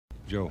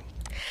Joel.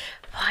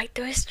 Why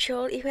does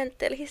Joel even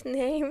tell his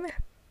name?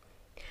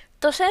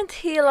 Doesn't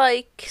he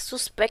like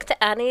suspect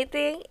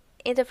anything?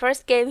 In the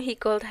first game he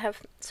could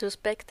have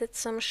suspected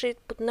some shit,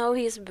 but now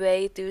he's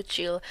way too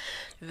chill.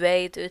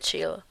 Way too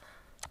chill.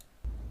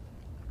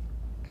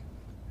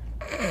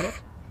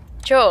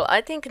 Joel,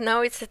 I think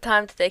now it's the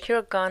time to take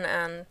your gun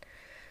and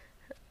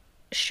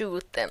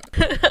shoot them.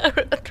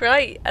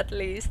 Try at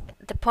least.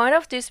 The point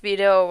of this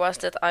video was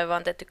that I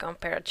wanted to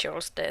compare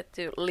Joel's death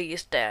to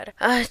Lee's death.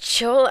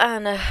 Joel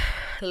and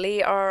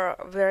Lee are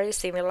very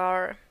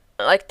similar.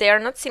 Like, they are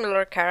not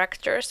similar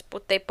characters,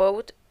 but they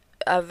both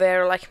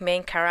were like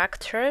main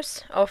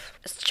characters of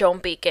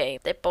zombie game.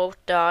 They both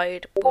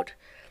died, but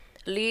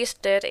Lee's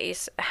death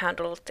is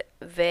handled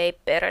way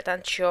better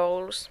than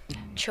Joel's.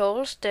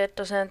 Joel's death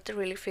doesn't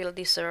really feel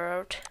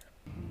deserved.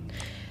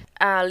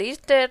 Lee's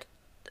death,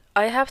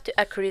 I have to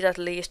agree that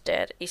Lee's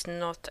death is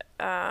not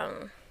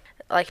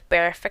like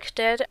perfect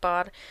death,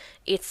 but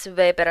it's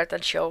way better than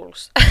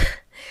Joel's.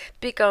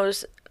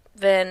 Because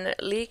when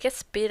Lee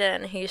gets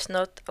bitten, he's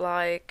not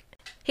like,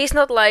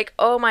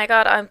 oh my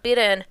god, I'm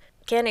bitten,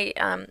 Kenny,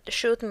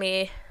 shoot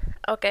me.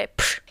 Okay,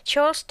 pfft.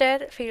 Joel's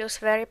death feels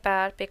very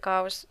bad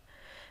because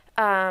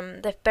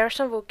the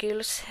person who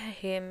kills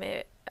him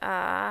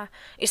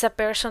is a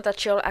person that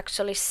Joel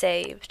actually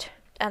saved.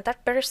 And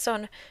that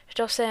person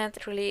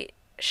doesn't really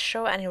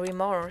show any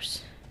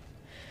remorse.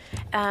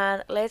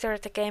 And later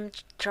the game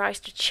tries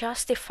to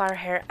justify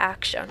her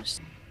actions.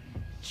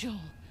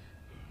 Joel,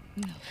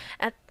 no.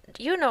 And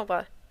you know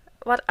what?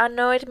 What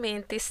annoyed me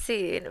in this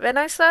scene? When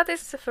I saw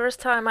this the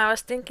first time, I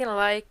was thinking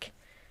like,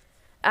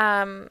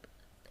 how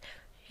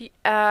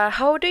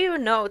do you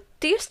know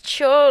this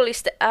Joel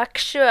is the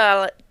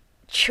actual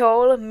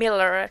Joel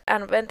Miller?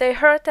 And when they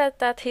heard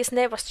that his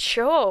name was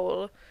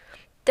Joel,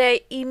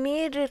 they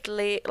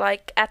immediately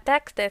like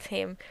attacked at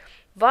him.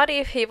 What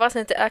if he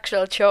wasn't the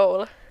actual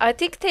Joel? I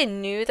think they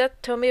knew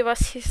that Tommy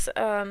was his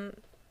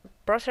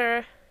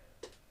brother,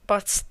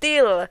 but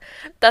still,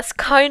 that's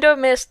kind of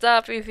messed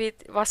up if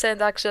it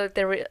wasn't actually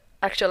the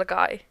actual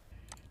guy.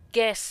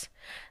 Guess,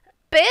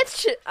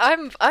 bitch,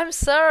 I'm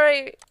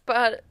sorry,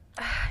 but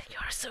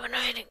you're so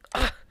annoying.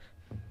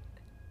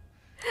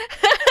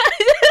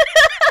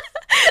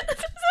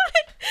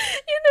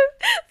 You know,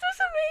 that's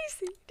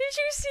amazing. Did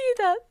you see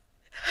that?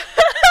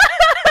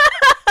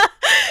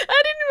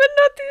 I didn't even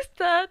notice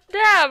that.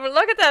 Damn,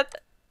 look at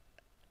that.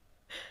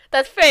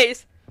 That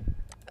face.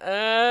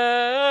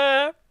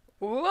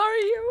 Who are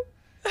you?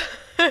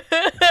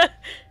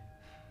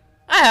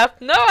 I have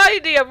no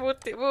idea who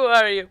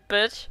are you,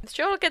 bitch. If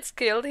Joel gets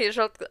killed, he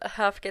should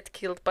have get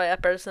killed by a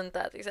person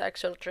that is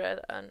actual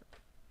threat, and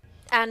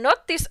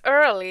not this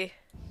early.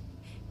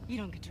 You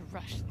don't get to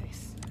rush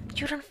this.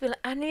 You don't feel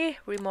any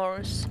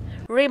remorse.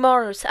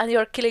 Remorse, and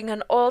you're killing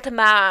an old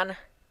man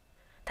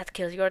that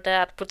killed your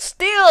dad, but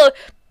still,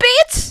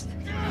 bitch!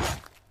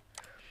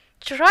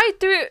 Try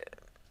to...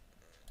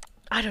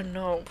 I don't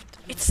know.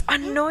 It's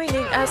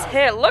annoying as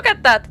hell. Look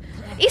at that!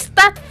 Is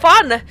that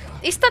fun?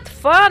 Is that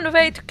fun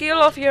way to kill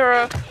off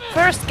your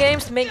first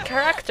game's main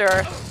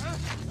character?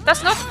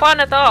 That's not fun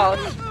at all.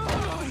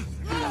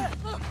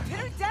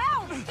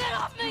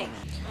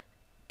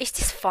 Is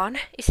this fun?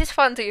 Is this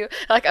fun to you?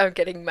 Like, I'm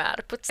getting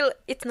mad, but still,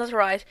 it's not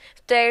right.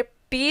 They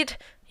beat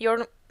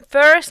your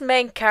first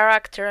main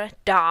character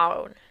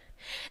down.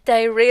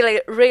 They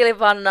really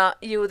wanna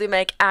you to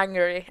make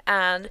angry,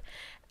 and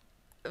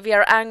we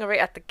are angry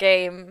at the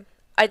game.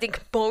 I think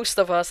most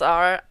of us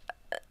are.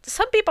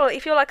 Some people,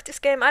 if you like this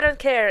game, I don't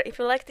care. If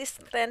you like this,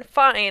 then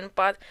fine,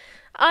 but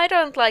I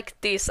don't like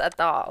this at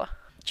all.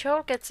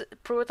 Joel gets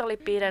brutally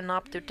beaten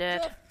up to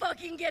death. Joel,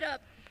 fucking get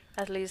up!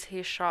 At least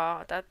he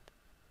saw that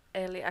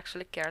Ellie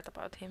actually cared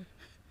about him.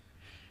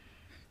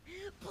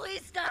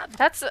 Please stop!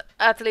 That's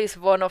at least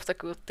one of the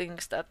good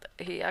things, that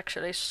he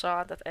actually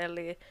saw that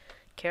Ellie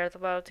cared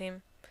about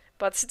him.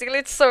 But still,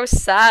 it's so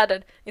sad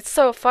and it's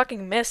so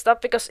fucking messed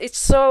up because it's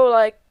so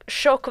like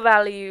shock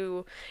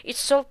value. It's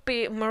so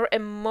more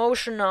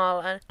emotional,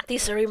 and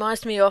this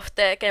reminds me of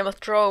the Game of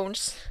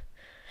Thrones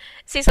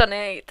season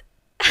 8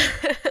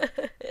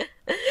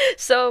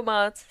 so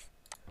much.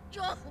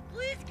 Joel,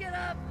 please get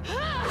up!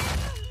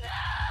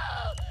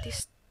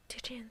 This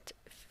didn't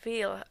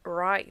feel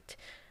right.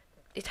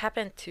 It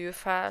happened too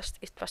fast.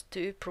 It was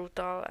too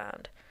brutal,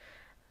 and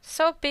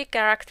so big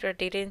character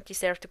didn't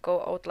deserve to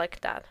go out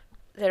like that.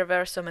 There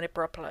were so many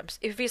problems.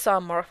 If we saw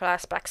more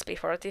flashbacks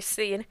before this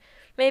scene,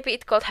 maybe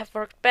it could have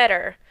worked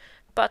better,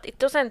 but it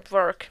doesn't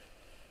work.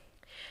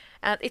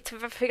 And it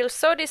feels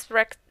so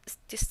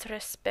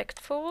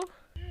disrespectful.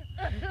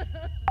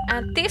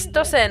 And this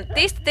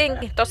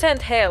thing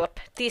doesn't help.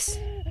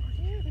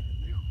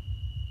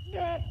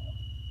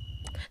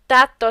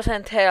 That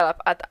doesn't help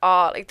at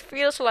all. It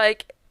feels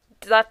like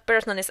that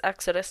person is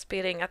actually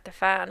spitting at the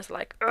fans,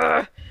 like,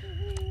 ugh.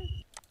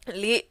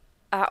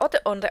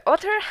 On the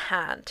other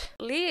hand,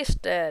 Lee's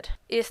death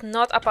is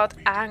not about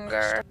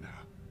anger.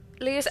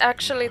 Lee is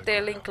actually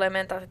telling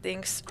Clementine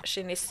things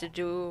she needs to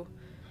do.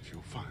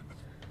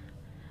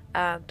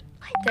 And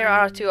there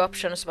are two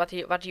options what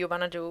you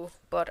wanna do,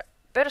 but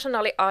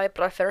Personally, I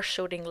prefer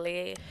shooting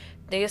Lee.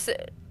 This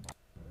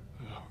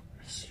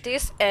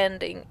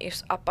ending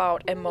is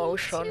about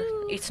emotion.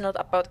 It's not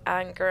about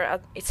anger,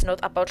 it's not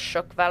about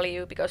shock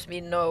value, because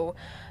we know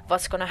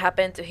what's gonna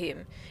happen to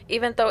him.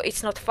 Even though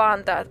it's not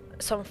fun that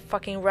some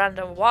fucking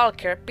random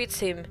walker beats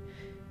him,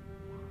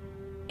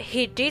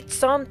 he did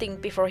something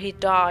before he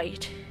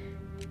died.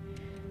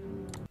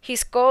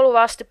 His goal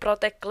was to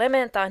protect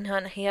Clementine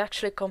and he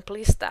actually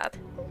accomplished that.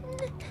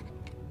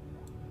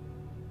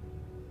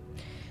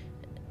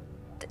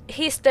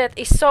 His death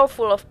is so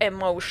full of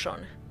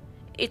emotion.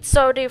 It's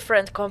so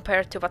different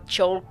compared to what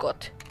Joel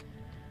got.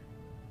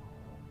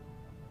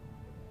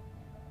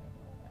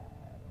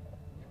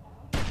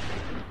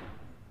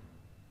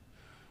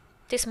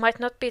 This might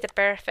not be the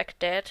perfect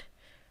death,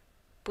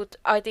 but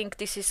I think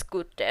this is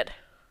good death,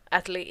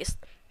 at least.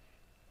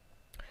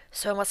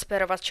 So much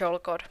better what Joel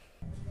got.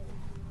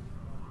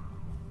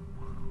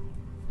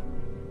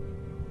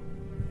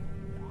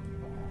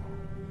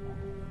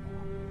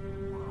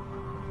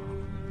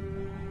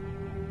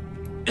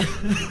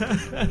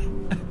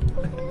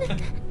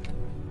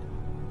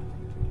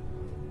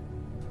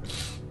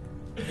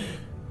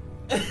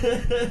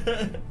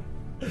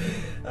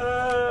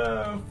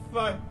 Oh,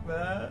 fuck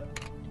that.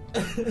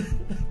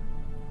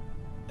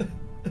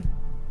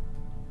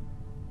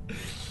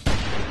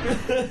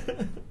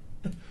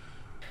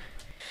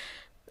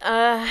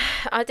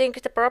 I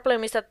think the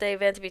problem is that they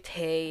went with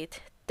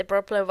hate. The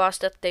problem was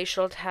that they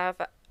should have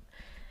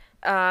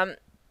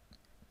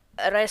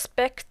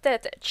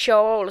respected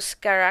Joel's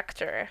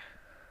character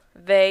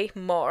way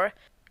more.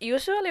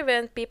 Usually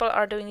when people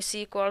are doing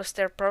sequels,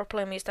 their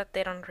problem is that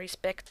they don't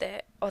respect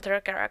the other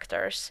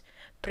characters,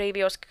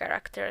 previous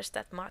characters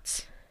that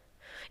much.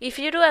 If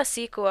you do a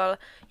sequel,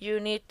 you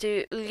need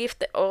to leave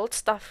the old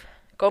stuff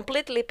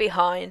completely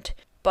behind.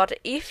 But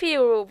if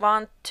you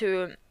want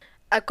to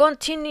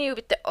continue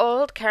with the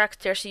old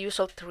characters, you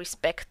should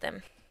respect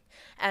them.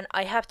 And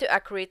I have to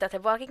agree that The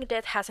Walking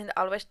Dead hasn't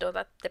always done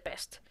that the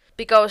best.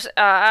 Because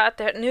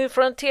the New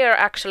Frontier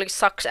actually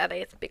sucks at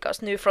it.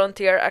 Because New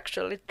Frontier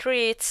actually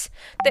treats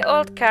the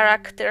old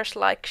characters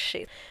like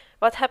shit.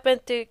 What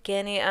happened to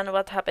Kenny and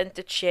what happened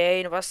to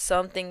Jane was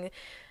something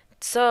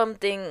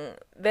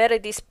very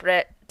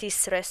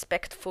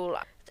disrespectful.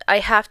 I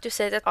have to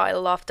say that I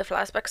love the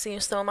flashback scene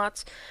so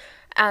much.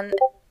 And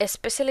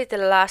especially the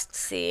last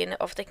scene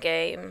of the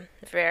game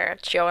where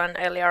Joe and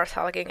Ellie are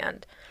talking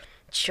and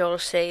Joel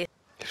says,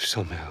 "If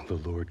somehow the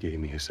Lord gave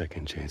me a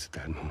second chance at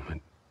that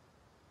moment,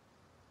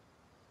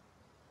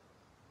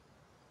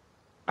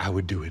 I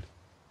would do it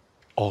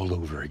all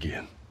over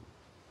again."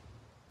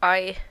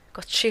 I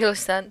got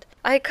chills and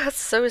I got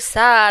so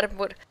sad,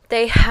 but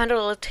they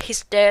handled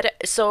his death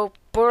so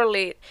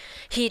poorly.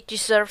 He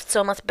deserved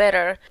so much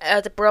better.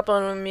 The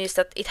problem is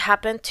that it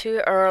happened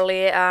too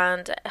early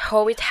and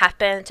how it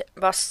happened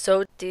was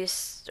so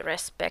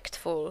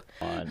disrespectful.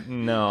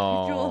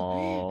 No.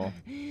 Joel,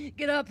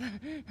 get up.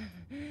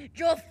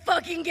 Joel,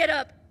 fucking get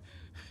up.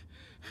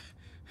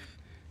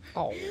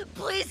 Oh,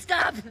 Please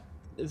stop.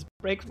 this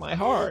breaks my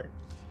heart.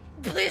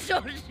 Please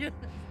don't do it.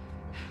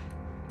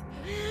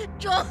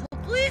 Joel,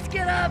 please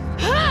get up.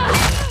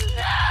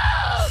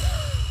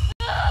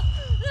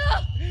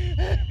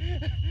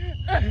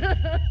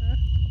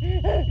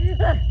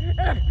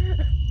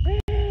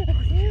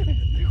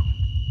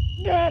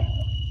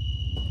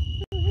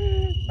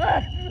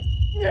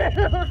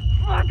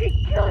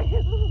 Fucking kill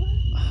you.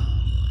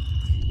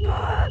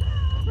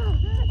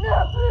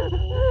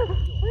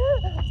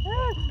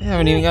 We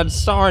haven't even got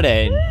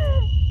started.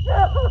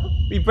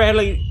 We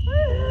barely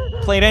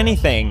played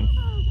anything.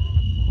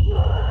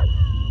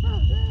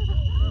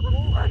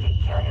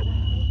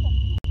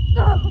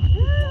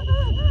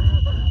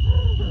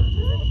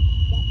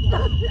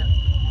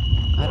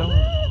 I don't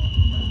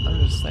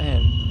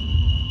understand.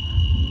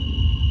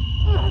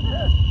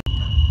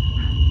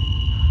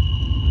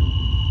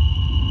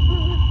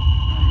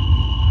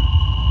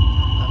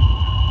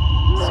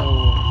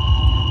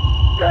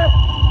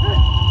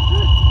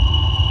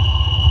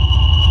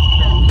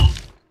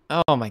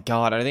 Oh my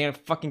god, are they gonna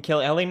fucking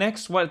kill Ellie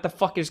next? What the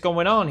fuck is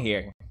going on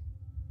here?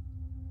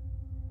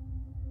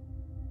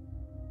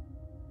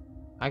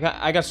 I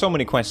got so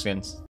many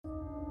questions.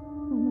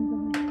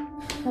 Oh my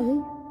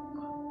god.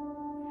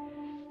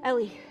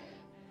 Ellie? Ellie.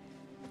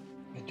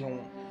 I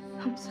don't...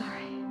 I'm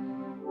sorry.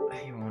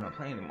 I don't wanna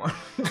play anymore.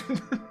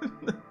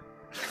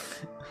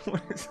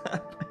 What is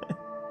happening?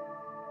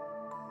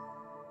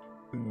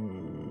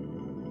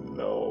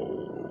 No.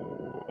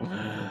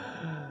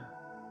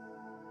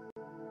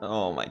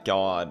 Oh my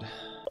god.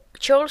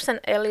 Joel's and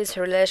Ellie's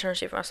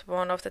relationship was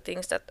one of the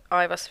things that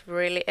I was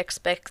really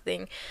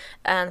expecting,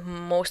 and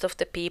most of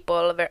the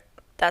people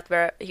that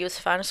were huge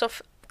fans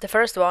of the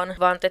first one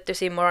wanted to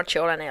see more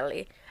Joel and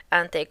Ellie,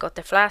 and they got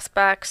the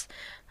flashbacks.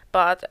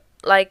 But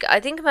like I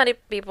think many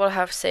people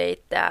have said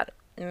that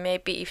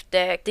maybe if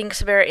the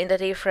things were in a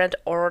different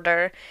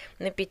order,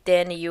 maybe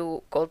then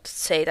you could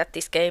say that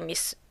this game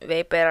is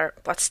way better.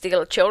 But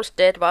still, Joel's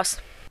death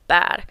was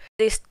bad.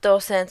 This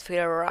doesn't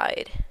feel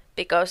right.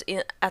 because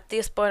at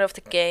this point of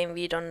the game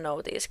we don't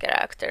know these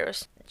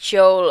characters.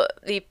 Joel,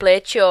 we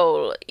played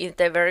Joel in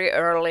the very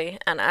early,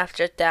 and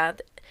after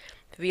that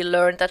we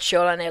learned that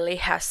Joel and Ellie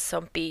has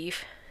some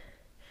beef.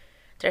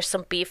 There's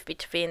some beef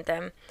between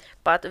them,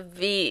 but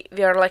we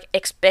are like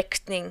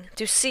expecting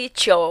to see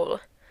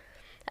Joel,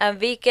 and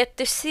we get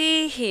to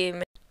see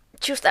him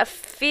just a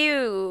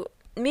few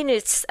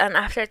minutes, and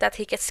after that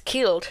he gets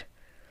killed.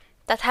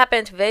 That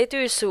happened way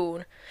too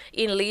soon.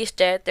 In Lee's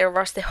Dead there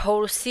was the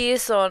whole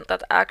season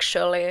that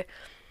actually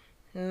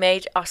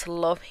made us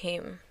love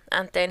him,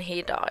 and then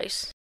he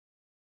dies.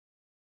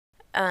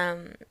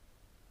 In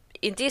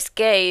this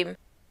game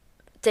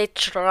they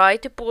try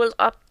to build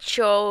up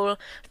Joel,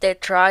 they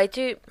try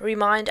to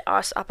remind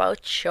us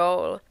about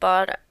Joel,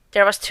 but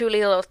there was too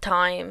little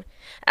time,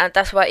 and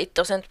that's why it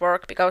doesn't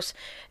work, because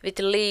with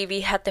Lee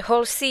we had the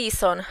whole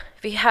season,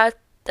 we had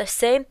the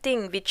same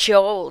thing with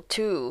Joel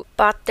too,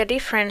 but the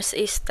difference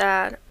is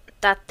that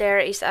there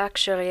is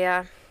actually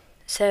a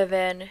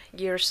 7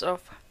 years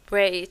of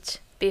wait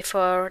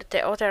before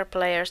the other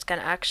players can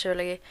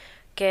actually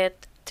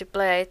get to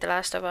play The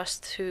Last of Us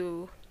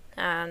 2,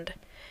 and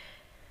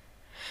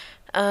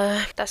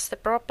that's the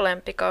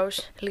problem,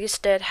 because Lee's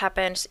death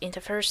happens in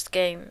the first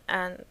game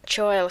and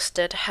Joel's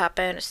death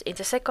happens in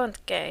the second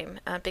game,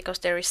 and because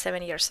there is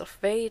 7 years of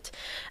wait,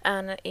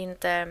 and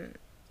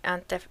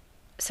the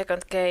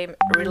second game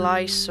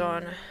relies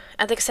on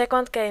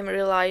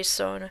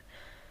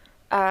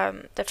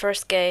the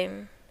first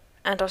game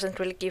and doesn't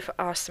really give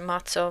us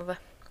much of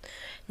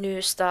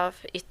new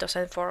stuff. It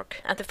doesn't work,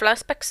 and the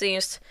flashback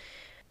scenes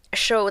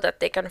show that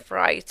they can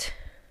write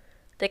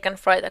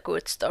a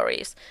good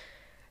stories,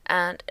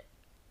 and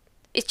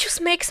it just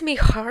makes me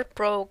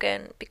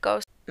heartbroken,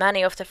 because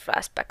many of the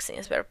flashback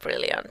scenes were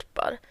brilliant,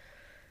 but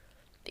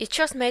it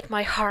just made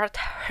my heart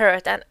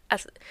hurt, and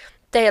as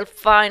the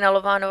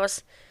final one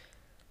was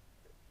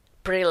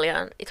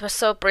brilliant. It was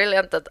so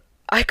brilliant that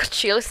I got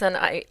chills and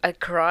I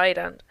cried,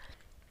 and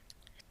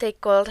they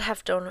could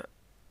have done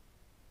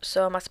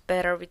so much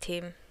better with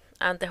him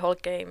and the whole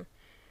game,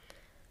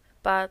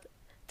 but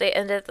they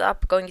ended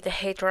up going the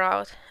hate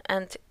route,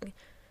 and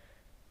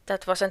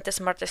that wasn't the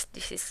smartest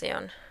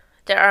decision.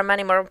 There are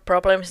many more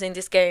problems in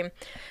this game,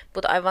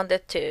 but I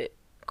wanted to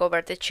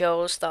cover the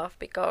Joel stuff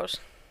because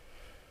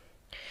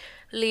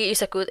Lee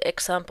is a good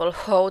example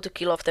how to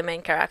kill off the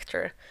main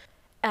character,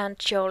 and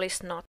Joel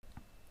is not.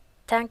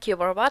 Thank you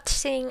for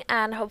watching,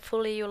 and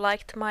hopefully you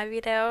liked my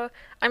video.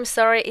 I'm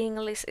sorry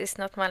English is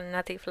not my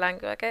native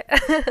language.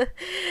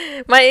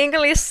 My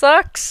English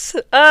sucks.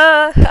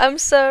 I'm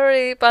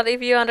sorry, but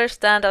if you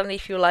understand and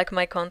if you like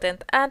my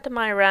content and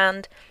my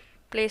rant,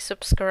 please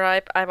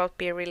subscribe. I will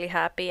be really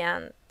happy,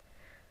 and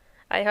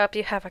I hope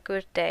you have a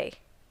good day.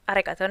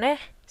 Arigato ne.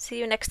 See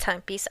you next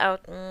time. Peace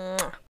out. Mwah.